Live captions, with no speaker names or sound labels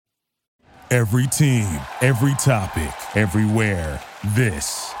Every team, every topic, everywhere.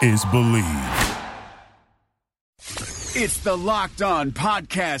 This is Believe. It's the Locked On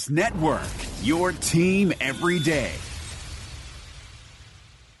Podcast Network, your team every day.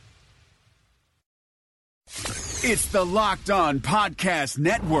 It's the Locked On Podcast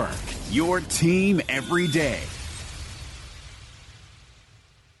Network, your team every day.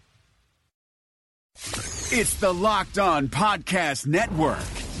 It's the Locked On Podcast Network,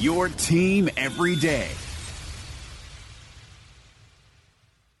 your team every day.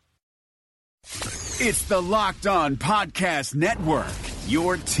 It's the Locked On Podcast Network,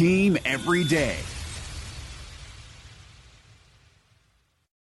 your team every day.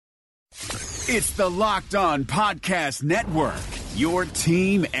 It's the Locked On Podcast Network, your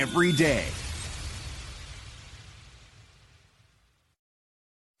team every day.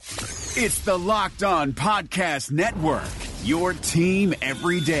 It's the Locked On Podcast Network, your team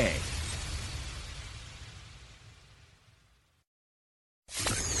every day.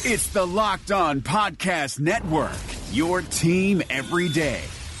 It's the Locked On Podcast Network, your team every day.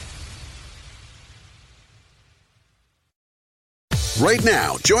 Right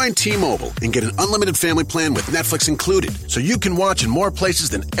now, join T-Mobile and get an unlimited family plan with Netflix included, so you can watch in more places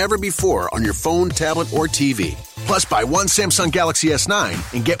than ever before on your phone, tablet, or TV. Plus, buy one Samsung Galaxy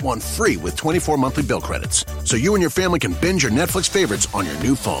S9 and get one free with 24 monthly bill credits, so you and your family can binge your Netflix favorites on your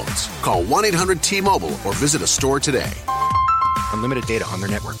new phones. Call 1-800-T-Mobile or visit a store today. Unlimited data on their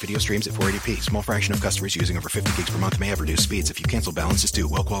network. Video streams at 480p. Small fraction of customers using over 50 gigs per month may have reduced speeds. If you cancel, balance is due.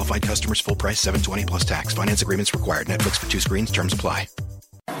 Well-qualified customers. Full price. $720 plus tax. Finance agreements required. Netflix for 2 screens. Terms apply.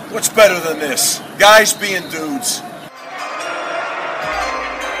 What's better than this? Guys being dudes.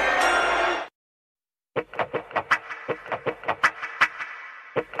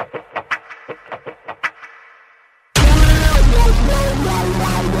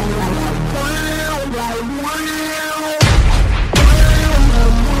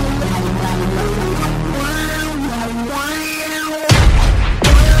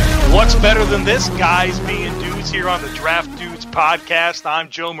 What's better than this? Guys being dudes here on the Draft Dudes podcast. I'm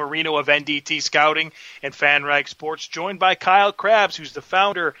Joe Marino of NDT Scouting and FanRag Sports, joined by Kyle Krabs, who's the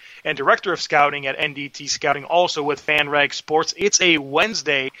founder and director of scouting at NDT Scouting, also with FanRag Sports. It's a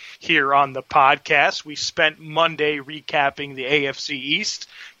Wednesday here on the podcast. We spent Monday recapping the AFC East.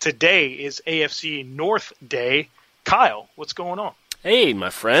 Today is AFC North Day. Kyle, what's going on? Hey,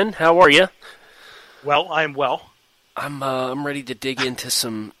 my friend. How are you? Well, I'm well. I'm ready to dig into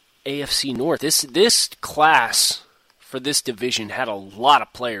some AFC North. This class for this division had a lot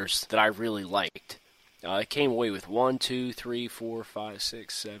of players that I really liked. I came away with 7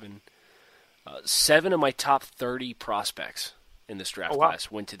 of my top 30 prospects in this draft class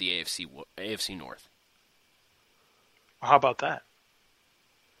went to the AFC North. How about that?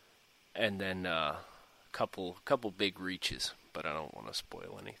 And then a couple big reaches, but I don't want to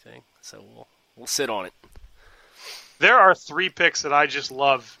spoil anything, so we'll sit on it. There are 3 picks that I just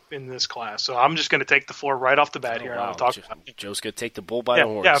love in this class, so I'm just going to take the floor right off the bat here. Wow. And I'll talk about it. Joe's going to take the bull by the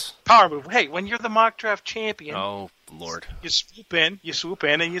horns. Yeah, power move. Hey, when you're the mock draft champion, oh Lord, you swoop in,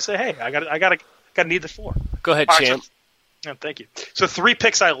 and you say, "Hey, I got to need the floor." Go ahead, champ. Thank you. So 3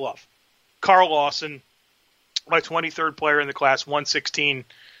 picks I love: Carl Lawson, my 23rd player in the class, 116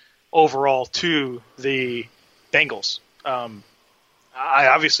 overall to the Bengals.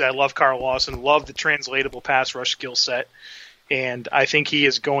 I love Carl Lawson, love the translatable pass rush skill set, and I think he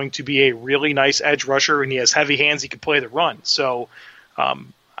is going to be a really nice edge rusher, and he has heavy hands. He can play the run. So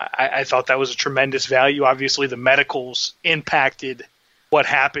I thought that was a tremendous value. Obviously, the medicals impacted what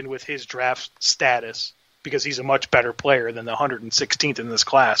happened with his draft status because he's a much better player than the 116th in this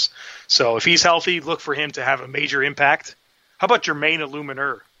class. So if he's healthy, look for him to have a major impact. How about Jermaine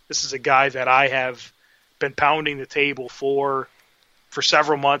Illumineur? This is a guy that I have been pounding the table for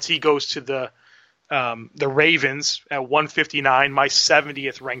several months. He goes to the Ravens at 159, my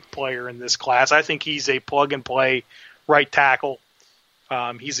 70th ranked player in this class. I think he's a plug-and-play right tackle.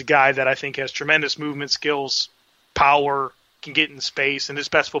 He's a guy that I think has tremendous movement skills, power, can get in space, and his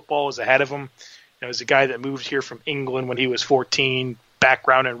best football is ahead of him. He's a guy that moved here from England when he was 14,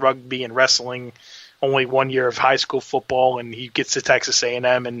 background in rugby and wrestling, only 1 year of high school football, and he gets to Texas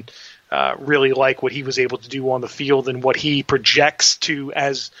A&M and really like what he was able to do on the field and what he projects to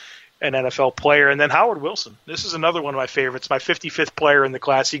as an NFL player. And then Howard Wilson. This is another one of my favorites, my 55th player in the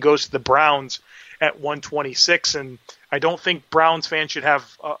class. He goes to the Browns at 126, and I don't think Browns fans should have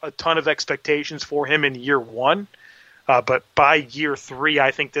a ton of expectations for him in year one. But by year 3,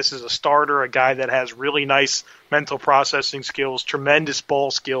 I think this is a starter, a guy that has really nice mental processing skills, tremendous ball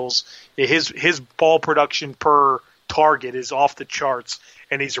skills. His ball production per target is off the charts,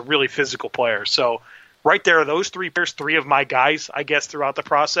 and he's a really physical player. So right there, those three of my guys, I guess, throughout the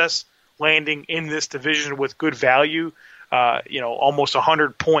process, landing in this division with good value, almost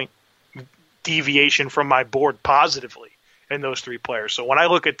 100-point deviation from my board positively in those three players. So when I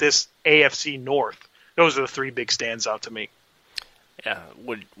look at this AFC North, those are the three big stands out to me. Yeah,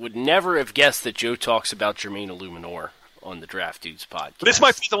 would never have guessed that Joe talks about Jermaine Illuminor on the Draft Dudes podcast. This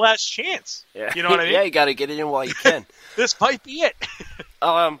might be the last chance. Yeah. You know what I mean? Yeah, you got to get it in while you can. This might be it.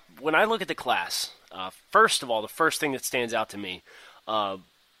 When I look at the class, first of all, the first thing that stands out to me,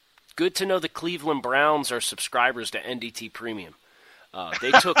 good to know the Cleveland Browns are subscribers to NDT Premium.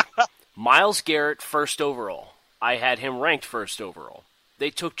 They took Myles Garrett first overall. I had him ranked first overall.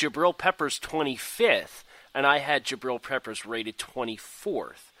 They took Jabril Peppers 25th, and I had Jabril Peppers rated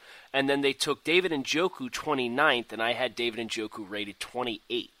 24th. And then they took David Njoku 29th, and I had David Njoku rated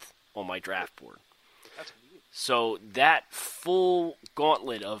 28th on my draft board. So that full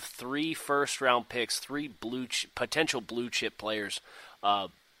gauntlet of 3 first-round picks, 3 potential blue-chip players,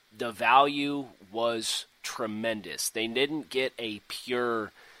 the value was tremendous. They didn't get a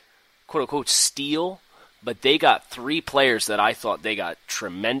pure, quote-unquote, steal, but they got 3 players that I thought they got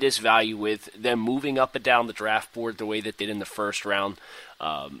tremendous value with. Them moving up and down the draft board the way that they did in the first round,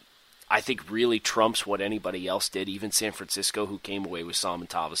 I think really trumps what anybody else did, even San Francisco, who came away with Solomon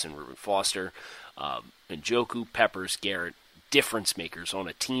Thomas and Reuben Foster. Njoku, Peppers, Garrett, difference makers on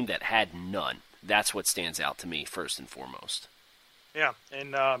a team that had none. That's what stands out to me first and foremost. Yeah,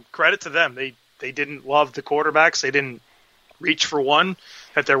 and credit to them. They didn't love the quarterbacks. They didn't reach for one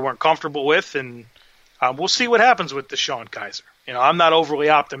that they weren't comfortable with, and we'll see what happens with DeShone Kizer. I'm not overly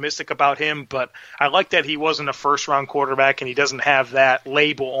optimistic about him, but I like that he wasn't a first-round quarterback and he doesn't have that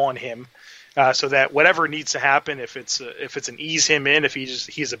label on him, so that whatever needs to happen, if it's an ease him in, if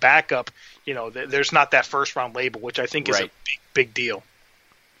he's a backup, there's not that first-round label, which I think is a big deal.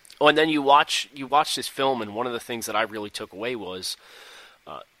 Oh, and then you watch this film, and one of the things that I really took away was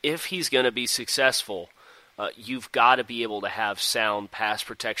if he's going to be successful, you've got to be able to have sound pass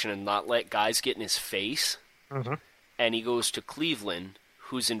protection and not let guys get in his face. Mm-hmm. And he goes to Cleveland,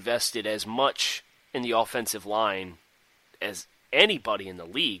 who's invested as much in the offensive line as anybody in the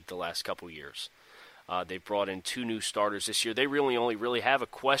league the last couple of years. They brought in 2 new starters this year. They only really have a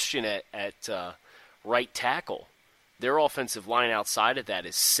question at right tackle. Their offensive line outside of that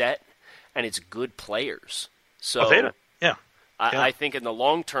is set, and it's good players. So I think in the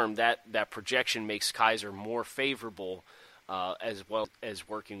long term that projection makes Kizer more favorable as well as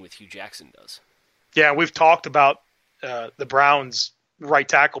working with Hugh Jackson does. Yeah, we've talked about the Browns' right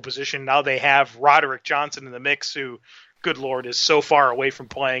tackle position. Now they have Roderick Johnson in the mix, who, good Lord, is so far away from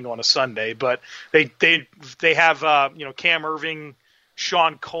playing on a Sunday. But they have Cam Irving,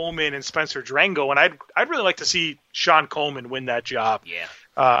 Sean Coleman, and Spencer Drango, and I'd really like to see Sean Coleman win that job. Yeah,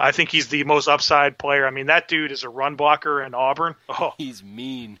 I think he's the most upside player. I mean, that dude is a run blocker in Auburn. Oh, he's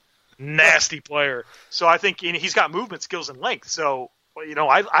mean, nasty player. So I think he's got movement skills and length. So.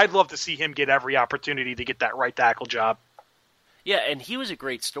 I'd love to see him get every opportunity to get that right tackle job. Yeah, and he was a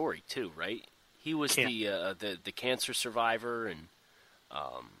great story too, right? He was the cancer survivor and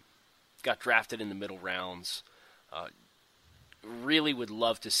got drafted in the middle rounds. Really would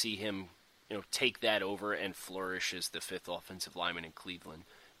love to see him, take that over and flourish as the 5th offensive lineman in Cleveland.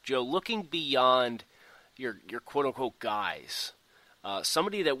 Joe, looking beyond your quote unquote guys,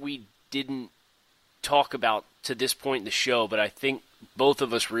 somebody that we didn't talk about to this point in the show, but I think both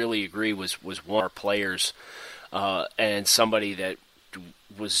of us really agree was one of our players, and somebody that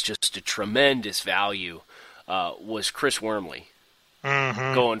was just a tremendous value, was Chris Wormley,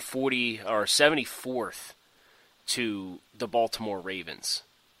 going 74th to the Baltimore Ravens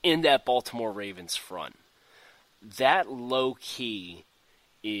in that Baltimore Ravens front. That low key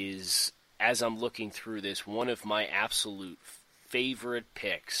is, as I'm looking through this, one of my absolute favorite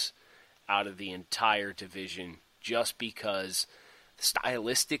picks out of the entire division, just because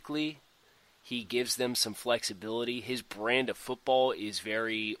stylistically he gives them some flexibility. His brand of football is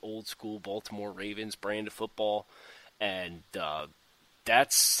very old school Baltimore Ravens brand of football, and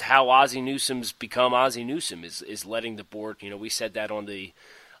that's how Ozzie Newsome's become Ozzie Newsome, is letting the board, we said that on the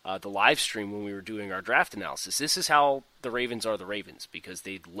live stream when we were doing our draft analysis. This is how the Ravens are the Ravens, because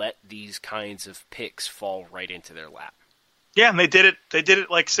they let these kinds of picks fall right into their lap. Yeah, and they did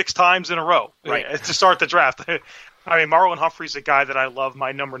it like 6 times in a row, right, to start the draft. I mean, Marlon Humphrey's a guy that I love,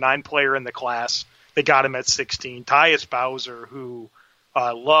 my number 9 player in the class. They got him at 16. Tyus Bowser, who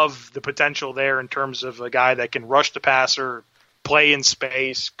love the potential there in terms of a guy that can rush the passer, play in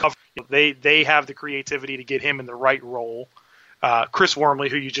space, cover. They have the creativity to get him in the right role. Chris Wormley,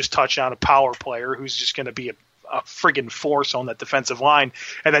 who you just touched on, a power player who's just going to be a friggin' force on that defensive line.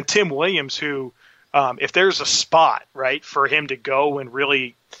 And then Tim Williams, who, if there's a spot, right, for him to go and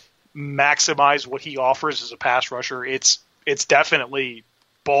really maximize what he offers as a pass rusher, it's definitely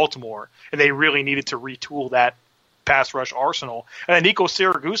Baltimore. And they really needed to retool that pass rush arsenal. And then Nico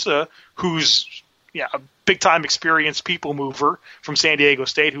Siragusa, who's a big-time experienced people mover from San Diego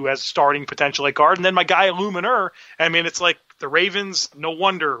State who has starting potential at guard. And then my guy, Illumineur. I mean, it's like the Ravens, no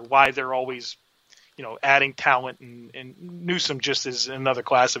wonder why they're always, adding talent. And Newsome just is another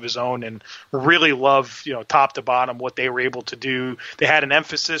class of his own, and really love, top to bottom what they were able to do. They had an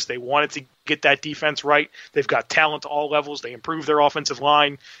emphasis. They wanted to get that defense right. They've got talent to all levels. They improved their offensive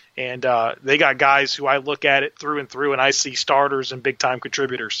line. And they got guys who I look at it through and through, and I see starters and big-time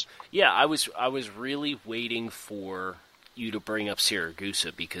contributors. Yeah, I was really waiting for you to bring up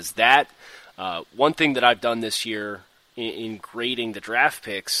Siragusa, because that one thing that I've done this year in grading the draft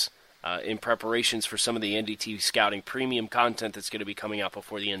picks in preparations for some of the NDT Scouting premium content that's going to be coming out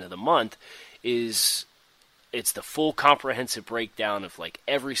before the end of the month is it's the full comprehensive breakdown of like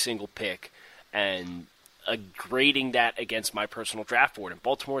every single pick and grading that against my personal draft board. And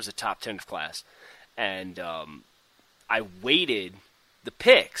Baltimore is a top 10 class. And I weighted the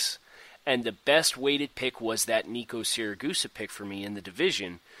picks, and the best weighted pick was that Nico Siragusa pick for me in the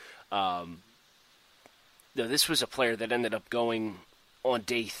division. This was a player that ended up going on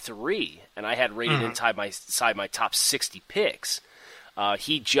day 3, and I had rated inside my top 60 picks.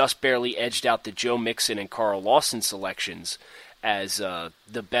 He just barely edged out the Joe Mixon and Carl Lawson selections as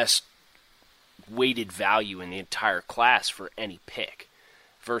the best weighted value in the entire class for any pick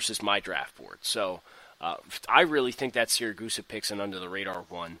versus my draft board. So I really think that Siragusa pick's an under-the-radar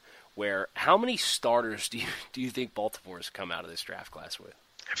one. Where how many starters do you think Baltimore's come out of this draft class with?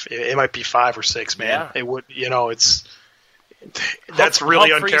 It might be 5 or 6, man. Yeah. It would, that's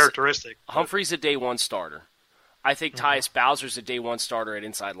really uncharacteristic. Humphrey's a day 1 starter. I think Tyus Bowser's a day 1 starter at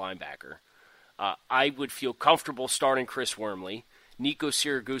inside linebacker. I would feel comfortable starting Chris Wormley. Nico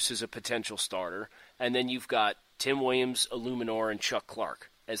Siragusa is a potential starter. And then you've got Tim Williams, Illuminor, and Chuck Clark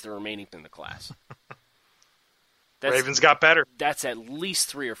as the remaining in the class. Ravens got better. That's at least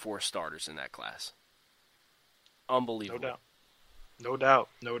 3 or 4 starters in that class. Unbelievable. No doubt.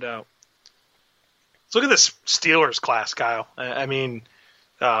 Let's look at this Steelers class, Kyle. I mean,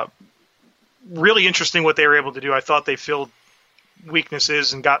 really interesting what they were able to do. I thought they filled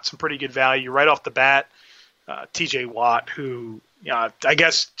weaknesses and got some pretty good value right off the bat. TJ Watt, who, I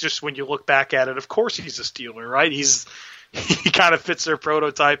guess just when you look back at it, of course he's a Steeler, right? He kind of fits their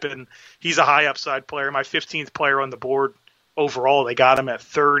prototype, and he's a high upside player. My 15th player on the board overall. They got him at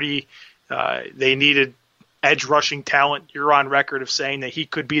 30. They needed edge rushing talent. You're on record of saying that he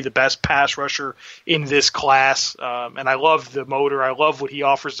could be the best pass rusher in this class. And I love the motor. I love what he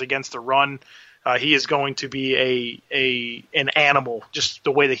offers against the run. He is going to be an animal, just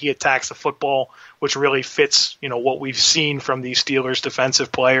the way that he attacks the football, which really fits, what we've seen from these Steelers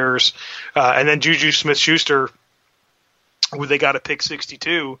defensive players. And then Juju Smith-Schuster, who they got to pick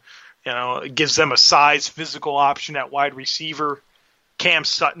 62, it gives them a size physical option at wide receiver. Cam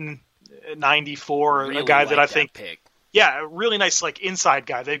Sutton, 94, really a guy that I think, pick. Yeah, a really nice inside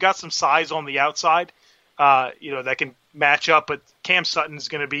guy. They've got some size on the outside, that can match up. But Cam Sutton is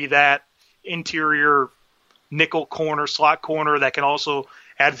going to be that interior nickel corner, slot corner that can also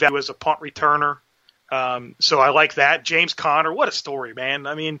add value as a punt returner. So I like that. James Conner, what a story, man.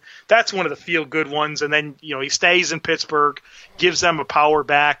 I mean, that's one of the feel-good ones. And then, he stays in Pittsburgh, gives them a power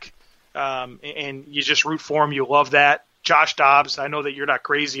back, and you just root for him. You love that. Josh Dobbs, I know that you're not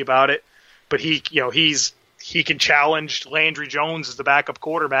crazy about it, but he can challenge Landry Jones as the backup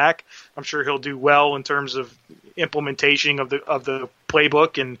quarterback. I'm sure he'll do well in terms of implementation of the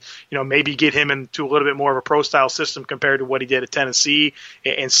playbook, and maybe get him into a little bit more of a pro style system compared to what he did at Tennessee,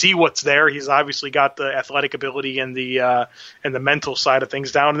 and see what's there. He's obviously got the athletic ability and the mental side of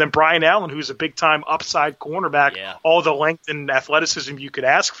things down. And then Brian Allen, who's a big time upside cornerback, all the length and athleticism you could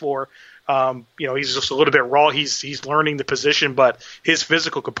ask for. He's just a little bit raw. He's learning the position, but his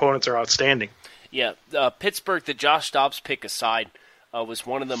physical components are outstanding. Yeah, Pittsburgh, the Josh Dobbs pick aside, was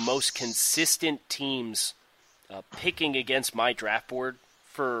one of the most consistent teams picking against my draft board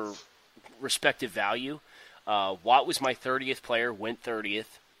for respective value. Watt was my 30th player, went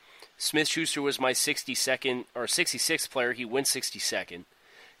 30th. Smith-Schuster was my 62nd or 66th player. He went 62nd.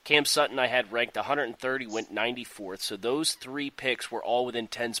 Cam Sutton I had ranked 130, went 94th. So those 3 picks were all within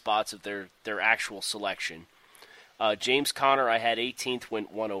 10 spots of their actual selection. James Conner I had 18th,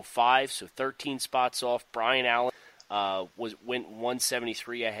 went 105, so 13 spots off. Brian Allen went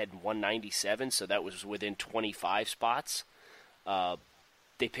 173. I had 197, so that was within 25 spots.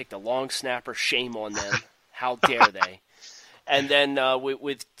 They picked a long snapper. Shame on them. How dare they? And then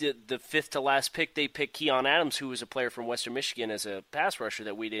with the fifth to last pick, they picked Keon Adams, who was a player from Western Michigan, as a pass rusher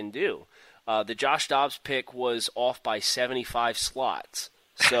that we didn't do. The Josh Dobbs pick was off by 75 slots.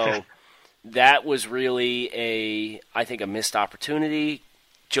 So that was really I think a missed opportunity.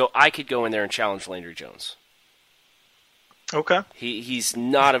 Joe, I could go in there and challenge Landry Jones. Okay. He's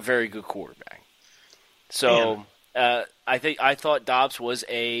not a very good quarterback. So I thought Dobbs was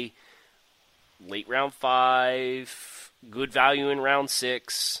a late round 5, good value in round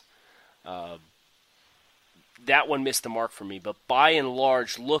 6. That one missed the mark for me. But by and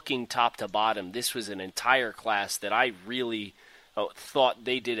large, looking top to bottom, this was an entire class that I really thought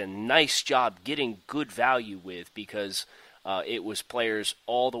they did a nice job getting good value with, because it was players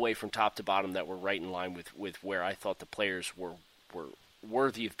all the way from top to bottom that were right in line with where I thought the players were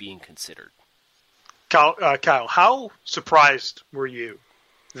worthy of being considered. Kyle, how surprised were you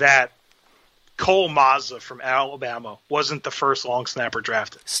that Cole Mazza from Alabama wasn't the first long snapper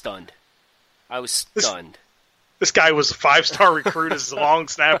drafted? Stunned. I was stunned. This guy was a 5-star recruit as a long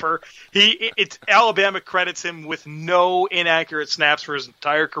snapper. Alabama credits him with no inaccurate snaps for his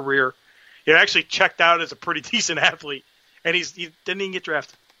entire career. He actually checked out as a pretty decent athlete, and he didn't even get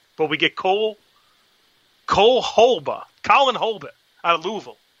drafted. But we get Colin Holba out of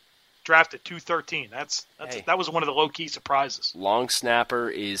Louisville, drafted 213. That was one of the low-key surprises. Long snapper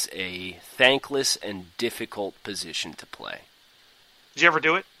is a thankless and difficult position to play. Did you ever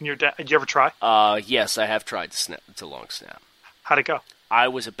do it? Did you ever try? Yes, I have tried to long snap. How'd it go? I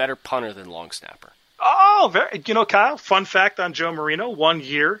was a better punter than long snapper. Oh, Kyle, fun fact on Joe Marino. 1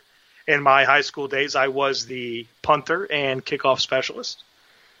 year in my high school days, I was the punter and kickoff specialist.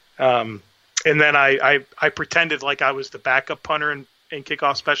 And then I pretended like I was the backup punter and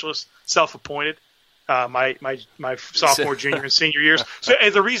kickoff specialist, self-appointed, my sophomore, junior, and senior years. So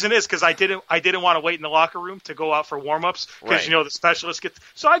the reason is because I didn't want to wait in the locker room to go out for warm-ups, because the specialist gets.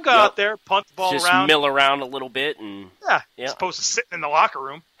 So I go out there, punt the ball just around, mill around a little bit, and as opposed to sitting in the locker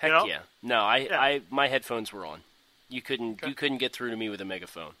room. Heck yeah! No, my headphones were on. You couldn't get through to me with a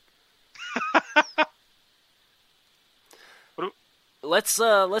megaphone. Let's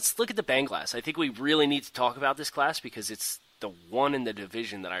look at the Bang class. I think we really need to talk about this class because it's the one in the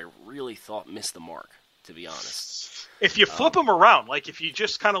division that I really thought missed the mark, to be honest. If you flip them around, like if you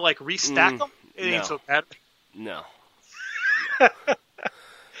just kind of like restack them, it ain't so bad. No.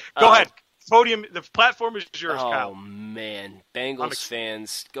 Go ahead. Podium. The platform is yours, Kyle. Oh, man. Bengals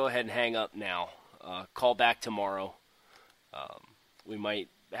fans, go ahead and hang up now. Call back tomorrow. We might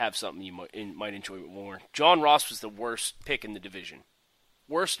have something you might enjoy more. John Ross was the worst pick in the division.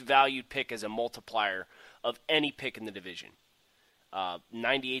 Worst valued pick as a multiplier of any pick in the division.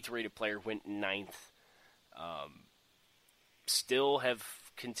 98th rated player went 9th. Still have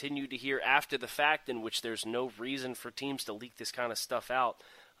continued to hear after the fact, in which there's no reason for teams to leak this kind of stuff out.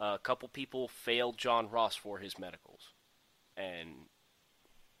 A couple people failed John Ross for his medicals and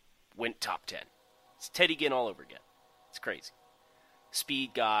went top 10. It's Teddy Ginn all over again. It's crazy.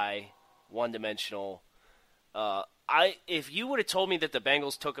 Speed guy, one-dimensional. If you would have told me that the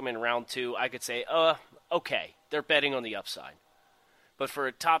Bengals took him in round 2, I could say, okay, they're betting on the upside. But for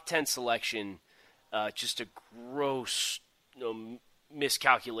a top 10 selection, just a gross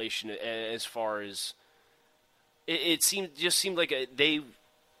miscalculation as far as it seemed like they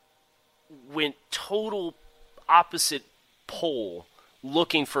went total opposite pole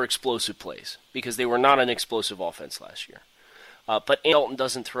looking for explosive plays because they were not an explosive offense last year. But Dalton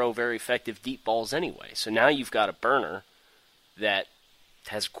doesn't throw very effective deep balls anyway. So now you've got a burner that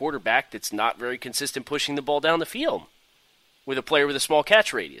has a quarterback that's not very consistent pushing the ball down the field with a player with a small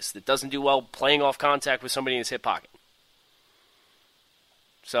catch radius that doesn't do well playing off contact with somebody in his hip pocket.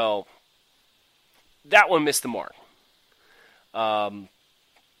 So that one missed the mark.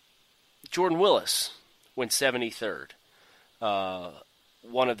 Jordan Willis went 73rd.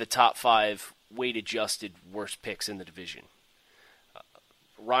 One of the top 5 weight-adjusted worst picks in the division.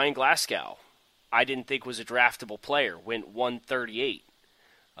 Ryan Glasgow, I didn't think was a draftable player, went 138.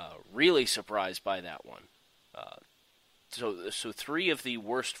 Really surprised by that one. So 3 of the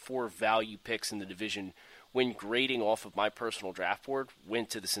worst 4 value picks in the division, when grading off of my personal draft board, went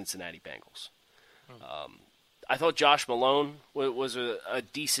to the Cincinnati Bengals. I thought Josh Malone was a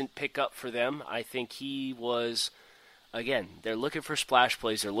decent pickup for them. I think he was, again, they're looking for splash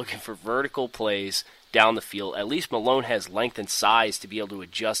plays. They're looking for vertical plays down the field. At least Malone has length and size to be able to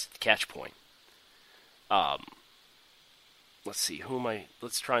adjust the catch point. Let's see,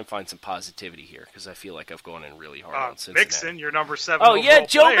 let's try and find some positivity here, because I feel like I've gone in really hard on Cincinnati. Mixon, your number 7 Oh, yeah,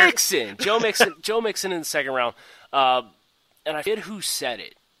 Joe player. Mixon. Joe Mixon in the second round. And I forget who said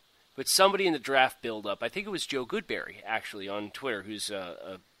it, but somebody in the draft build-up, I think it was Joe Goodberry, actually, on Twitter, who's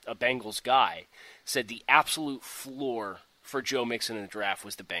a Bengals guy, said the absolute floor for Joe Mixon in the draft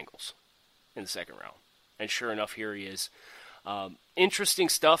was the Bengals in the second round. And sure enough, here he is. Interesting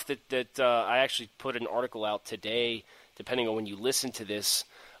stuff that I actually put an article out today, depending on when you listen to this,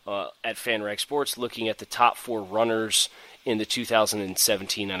 at FanRag Sports, looking at the top 4 runners in the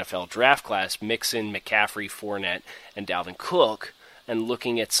 2017 NFL draft class, Mixon, McCaffrey, Fournette, and Dalvin Cook, and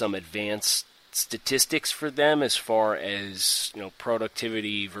looking at some advanced statistics for them as far as,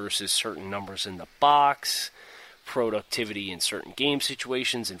 productivity versus certain numbers in the box, productivity in certain game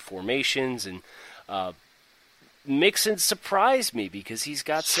situations and formations, and Mixon surprised me because he's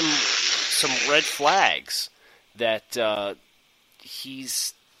got some red flags that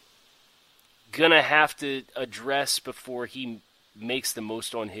he's gonna have to address before he makes the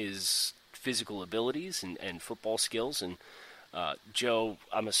most on his physical abilities and football skills. And Joe,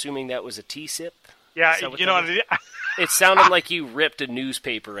 I'm assuming that was a T-sip? Yeah, it sounded like you ripped a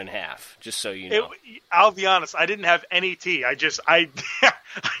newspaper in half, just so you know. I'll be honest, I didn't have any tea. I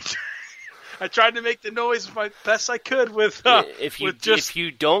tried to make the noise my best I could with if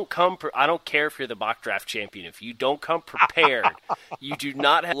you don't come, I don't care if you're the mock draft champion. If you don't come prepared, you do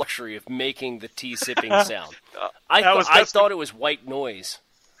not have the luxury of making the tea sipping sound. I thought it was white noise.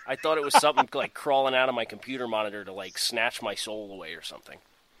 I thought it was something like crawling out of my computer monitor to like snatch my soul away or something.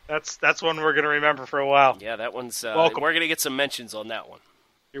 That's one we're going to remember for a while. Yeah, that one's. We're going to get some mentions on that one.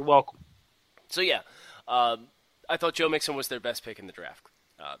 You're welcome. So yeah, I thought Joe Mixon was their best pick in the draft.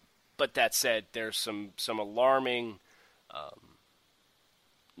 But that said, there's some alarming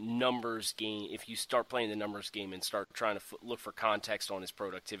numbers game. If you start playing the numbers game and start trying to look for context on his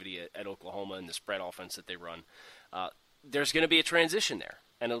productivity at Oklahoma and the spread offense that they run, there's going to be a transition there.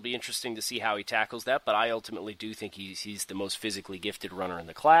 And it'll be interesting to see how he tackles that. But I ultimately do think he's the most physically gifted runner in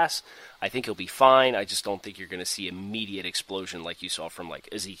the class. I think he'll be fine. I just don't think you're going to see immediate explosion like you saw from like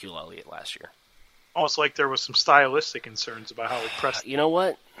Ezekiel Elliott last year. Almost like there was some stylistic concerns about how he pressed. You know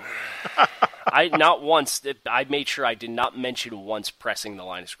what? I made sure I did not mention once pressing the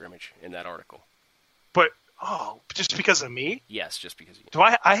line of scrimmage in that article. But just because of me? Yes, just because of you. Do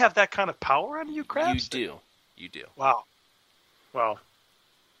I have that kind of power on you, Krabs? You do. Wow. Well,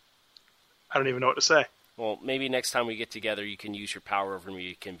 I don't even know what to say. Well, maybe next time we get together, you can use your power over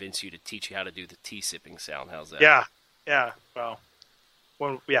me to convince you to teach you how to do the tea sipping sound. How's that? Yeah.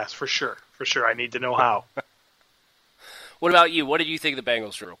 Well, yes, for sure. I need to know how. What about you? What did you think of the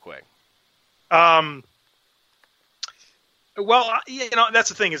Bengals, real quick? Well, that's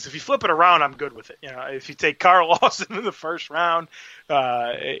the thing is if you flip it around, I'm good with it. If you take Carl Lawson in the first round,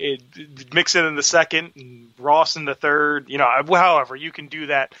 Mixon in the second, and Ross in the third, however you can do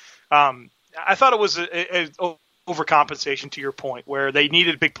that. I thought it was a overcompensation to your point where they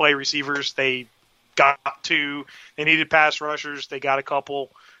needed big play receivers. They got 2. They needed pass rushers. They got a couple,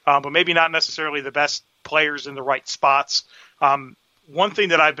 but maybe not necessarily the best players in the right spots. One thing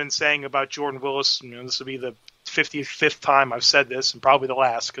that I've been saying about Jordan Willis, this will be the 55th time I've said this, and probably the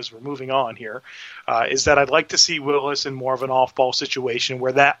last because we're moving on here, is that I'd like to see Willis in more of an off-ball situation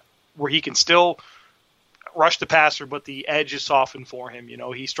where he can still rush the passer, but the edge is softened for him.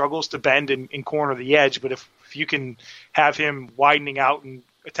 He struggles to bend and corner the edge, but if you can have him widening out and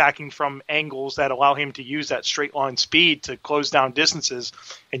attacking from angles that allow him to use that straight line speed to close down distances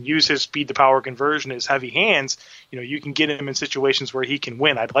and use his speed to power conversion, his heavy hands, you can get him in situations where he can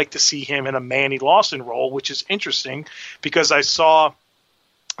win. I'd like to see him in a Manny Lawson role, which is interesting because I saw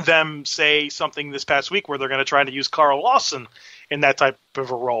them say something this past week where they're going to try to use Carl Lawson in that type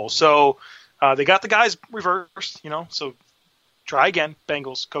of a role. So they got the guys reversed, so try again,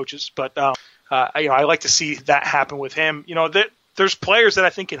 Bengals coaches. But, I like to see that happen with him. There's players that I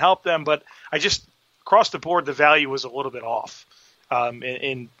think can help them, but I just across the board the value was a little bit off,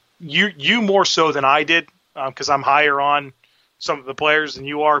 and you more so than I did because I'm higher on some of the players than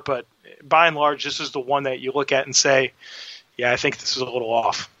you are. But by and large, this is the one that you look at and say, yeah, I think this is a little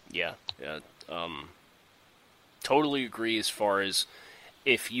off. Yeah, totally agree. As far as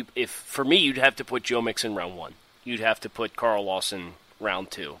if for me, you'd have to put Joe Mixon round 1, you'd have to put Carl Lawson round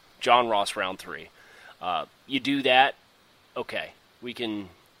 2, John Ross round 3. You do that. Okay, we can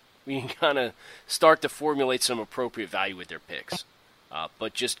kind of start to formulate some appropriate value with their picks.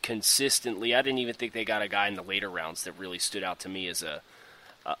 But just consistently, I didn't even think they got a guy in the later rounds that really stood out to me as a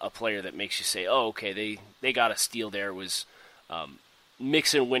player that makes you say, oh, okay, they got a steal there. It was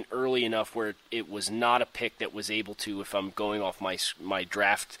Mixon went early enough where it was not a pick that was able to, if I'm going off my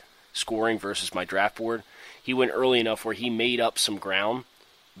draft scoring versus my draft board, he went early enough where he made up some ground,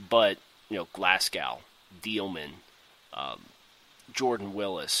 but Glasgow, Dielman, Jordan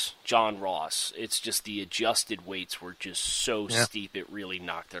Willis, John Ross. It's just the adjusted weights were just so steep it really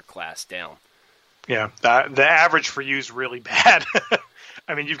knocked their class down. Yeah, the average for you is really bad.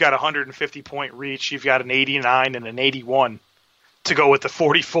 I mean, you've got a 150-point reach, you've got an 89 and an 81 to go with the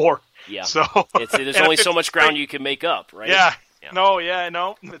 44. Yeah, so there's only so much ground you can make up, right? Yeah. No,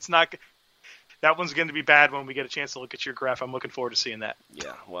 it's not. That one's going to be bad when we get a chance to look at your graph. I'm looking forward to seeing that.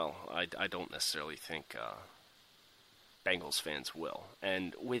 Yeah, well, I don't necessarily think Bengals fans will.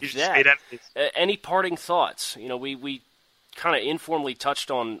 And with that, any parting thoughts? You know, we kind of informally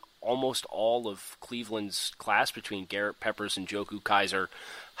touched on almost all of Cleveland's class between Garrett Peppers and Njoku Kaiser,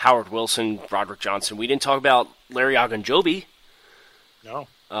 Howard Wilson, Broderick Johnson. We didn't talk about Larry Ogunjobi. No.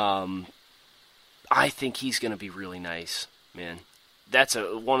 I think he's going to be really nice, man. That's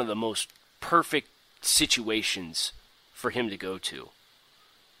one of the most perfect situations for him to go to.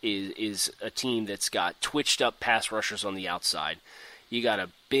 Is a team that's got twitched up pass rushers on the outside. You got a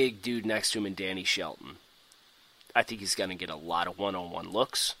big dude next to him in Danny Shelton. I think he's going to get a lot of one-on-one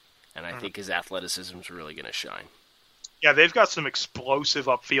looks, and I think his athleticism is really going to shine. Yeah, they've got some explosive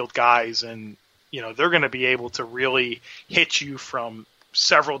upfield guys, and they're going to be able to really hit you from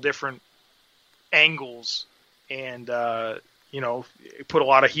several different angles, and put a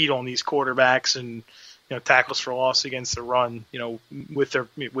lot of heat on these quarterbacks, and tackles for loss against the run. With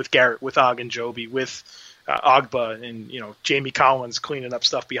Garrett, with Ogunjobi, with Ogba, and Jamie Collins cleaning up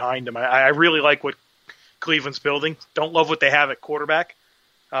stuff behind him. I really like what Cleveland's building. Don't love what they have at quarterback,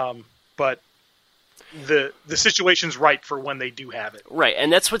 but the situation's right for when they do have it. Right,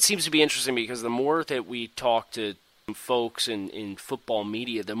 and that's what seems to be interesting, because the more that we talk to folks in football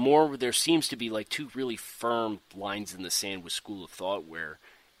media, the more there seems to be like two really firm lines in the sand with school of thought, where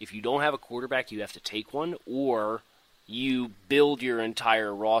if you don't have a quarterback, you have to take one, or you build your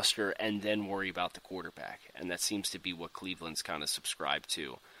entire roster and then worry about the quarterback. And that seems to be what Cleveland's kind of subscribed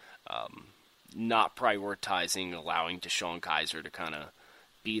to. Not prioritizing, allowing Deshaun Kaiser to kind of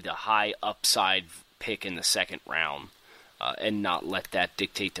be the high upside pick in the second round, and not let that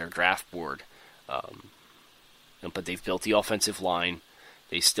dictate their draft board. But they've built the offensive line.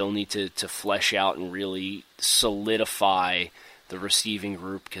 They still need to flesh out and really solidify the receiving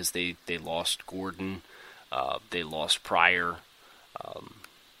group, because they lost Gordon, they lost Pryor,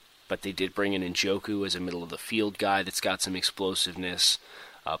 but they did bring in Njoku as a middle-of-the-field guy that's got some explosiveness.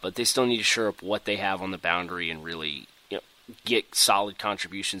 But they still need to shore up what they have on the boundary and really get solid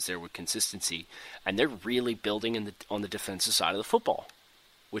contributions there with consistency. And they're really building on the defensive side of the football,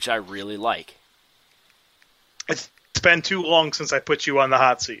 which I really like. It's been too long since I put you on the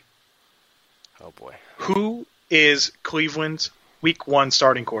hot seat. Oh, boy. Who is Cleveland's Week 1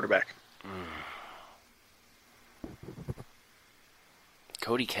 starting quarterback?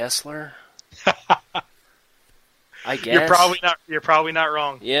 Cody Kessler? I guess. You're probably not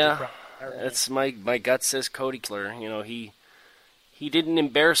wrong. Yeah, that's my gut says Cody Kessler. He didn't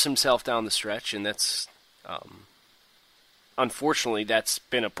embarrass himself down the stretch, and that's unfortunately that's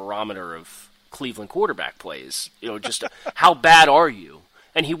been a barometer of Cleveland quarterback plays. Just how bad are you?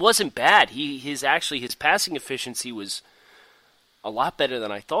 And he wasn't bad. His passing efficiency was a lot better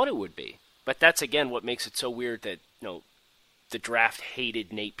than I thought it would be. But that's again what makes it so weird that the draft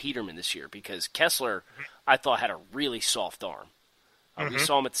hated Nate Peterman this year, because Kessler, I thought, had a really soft arm. We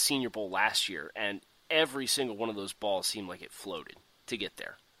saw him at the Senior Bowl last year, and every single one of those balls seemed like it floated to get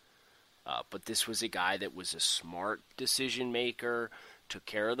there. But this was a guy that was a smart decision maker, took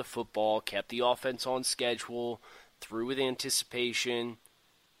care of the football, kept the offense on schedule, threw with anticipation,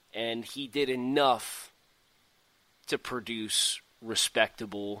 and he did enough to produce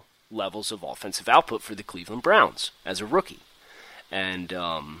respectable levels of offensive output for the Cleveland Browns as a rookie. And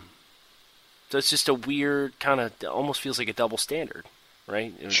so it's just a weird kind of, almost feels like a double standard,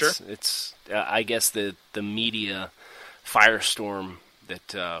 right? Sure. It's I guess the media firestorm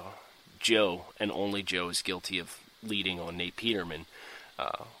that Joe, and only Joe, is guilty of leading on Nate Peterman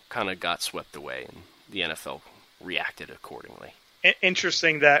kind of got swept away, and the NFL reacted accordingly.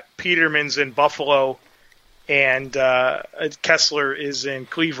 Interesting that Peterman's in Buffalo and Kessler is in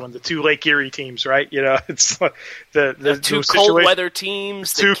Cleveland, the two Lake Erie teams, right? It's the two cold weather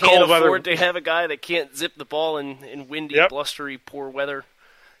teams that can't afford to have a guy that can't zip the ball in windy, blustery, poor weather.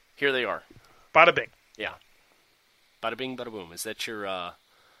 Here they are. Bada bing. Yeah. Bada bing, bada boom. Is that your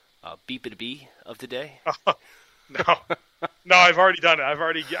beep-a-bee of the day? No, I've already done it. I've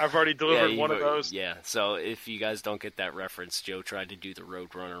already delivered one of those. Yeah. So if you guys don't get that reference, Joe tried to do the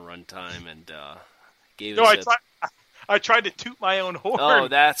Roadrunner runtime and gave us I tried to toot my own horn. Oh,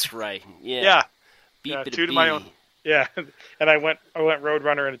 that's right. Yeah. Tooted my own. Yeah, and I went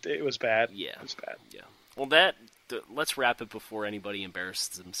Roadrunner, and it was bad. Yeah, it was bad. Yeah. Well, that let's wrap it before anybody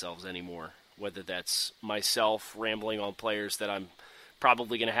embarrasses themselves anymore, whether that's myself rambling on players that I'm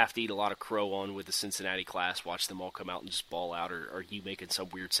probably going to have to eat a lot of crow on with the Cincinnati class, watch them all come out and just ball out, or you making some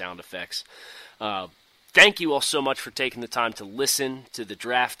weird sound effects. Thank you all so much for taking the time to listen to the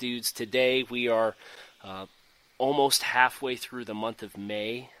Draft Dudes. Today we are almost halfway through the month of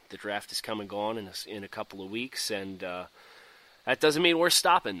May. The draft is come and gone in a couple of weeks, and that doesn't mean we're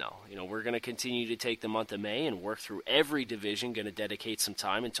stopping, though. We're going to continue to take the month of May and work through every division, going to dedicate some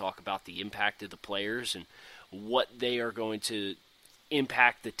time and talk about the impact of the players and what they are going to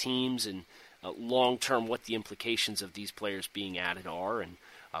impact the teams, and long-term what the implications of these players being added are. And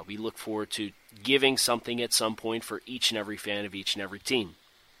we look forward to giving something at some point for each and every fan of each and every team.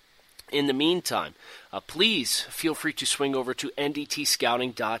 In the meantime, please feel free to swing over to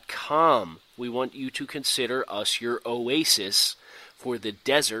ndtscouting.com. We want you to consider us your oasis for the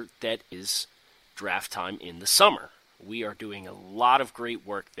desert that is draft time in the summer. We are doing a lot of great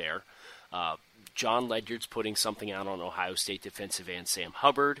work there. John Ledyard's putting something out on Ohio State defensive end Sam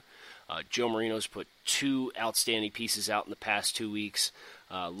Hubbard. Joe Marino's put 2 outstanding pieces out in the past 2 weeks,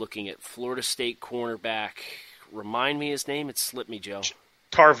 looking at Florida State cornerback. Remind me his name. It slipped me, Joe.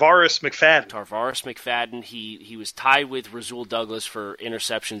 Tarvaris McFadden. He was tied with Rasul Douglas for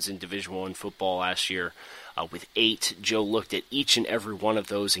interceptions in Division I football last year with 8. Joe looked at each and every one of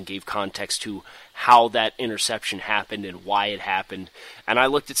those and gave context to how that interception happened and why it happened. And I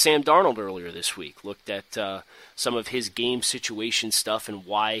looked at Sam Darnold earlier this week, looked at some of his game situation stuff and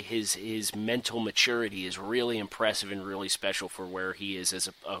why his mental maturity is really impressive and really special for where he is as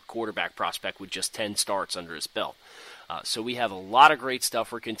a quarterback prospect with just 10 starts under his belt. So we have a lot of great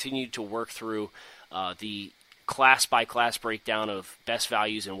stuff. We're continuing to work through the class-by-class breakdown of best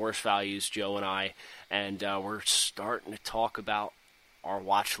values and worst values, Joe and I, and we're starting to talk about our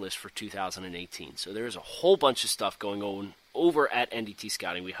watch list for 2018. So there's a whole bunch of stuff going on over at NDT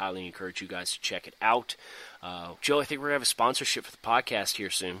Scouting. We highly encourage you guys to check it out. Joe, I think we're going to have a sponsorship for the podcast here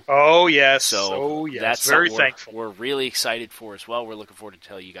soon. Oh, yes. So that's very thankful. We're really excited for as well. We're looking forward to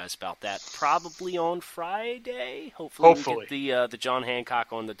tell you guys about that probably on Friday. Hopefully. We get the John Hancock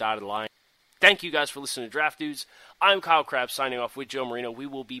on the dotted line. Thank you guys for listening to Draft Dudes. I'm Kyle Krabs signing off with Joe Marino. We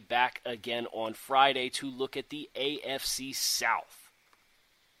will be back again on Friday to look at the AFC South.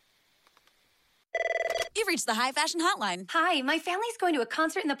 You've reached the High Fashion Hotline. Hi, my family's going to a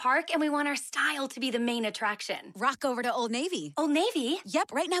concert in the park, and we want our style to be the main attraction. Rock over to Old Navy. Old Navy?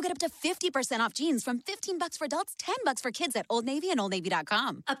 Yep, right now get up to 50% off jeans from $15 for adults, $10 for kids at Old Navy and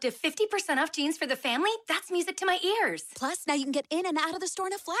OldNavy.com. Up to 50% off jeans for the family? That's music to my ears. Plus, now you can get in and out of the store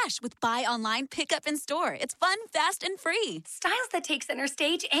in a flash with buy online, pick up in store. It's fun, fast, and free. Styles that take center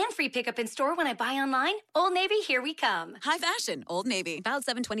stage and free pickup in store when I buy online? Old Navy, here we come. High Fashion, Old Navy. Valid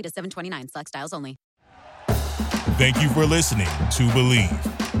 7/20 to 7/29. Select styles only. Thank you for listening to Believe.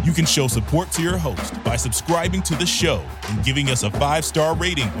 You can show support to your host by subscribing to the show and giving us a 5-star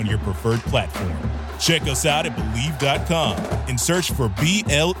rating on your preferred platform. Check us out at Believe.com and search for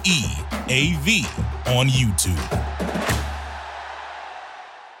BLEAV on YouTube.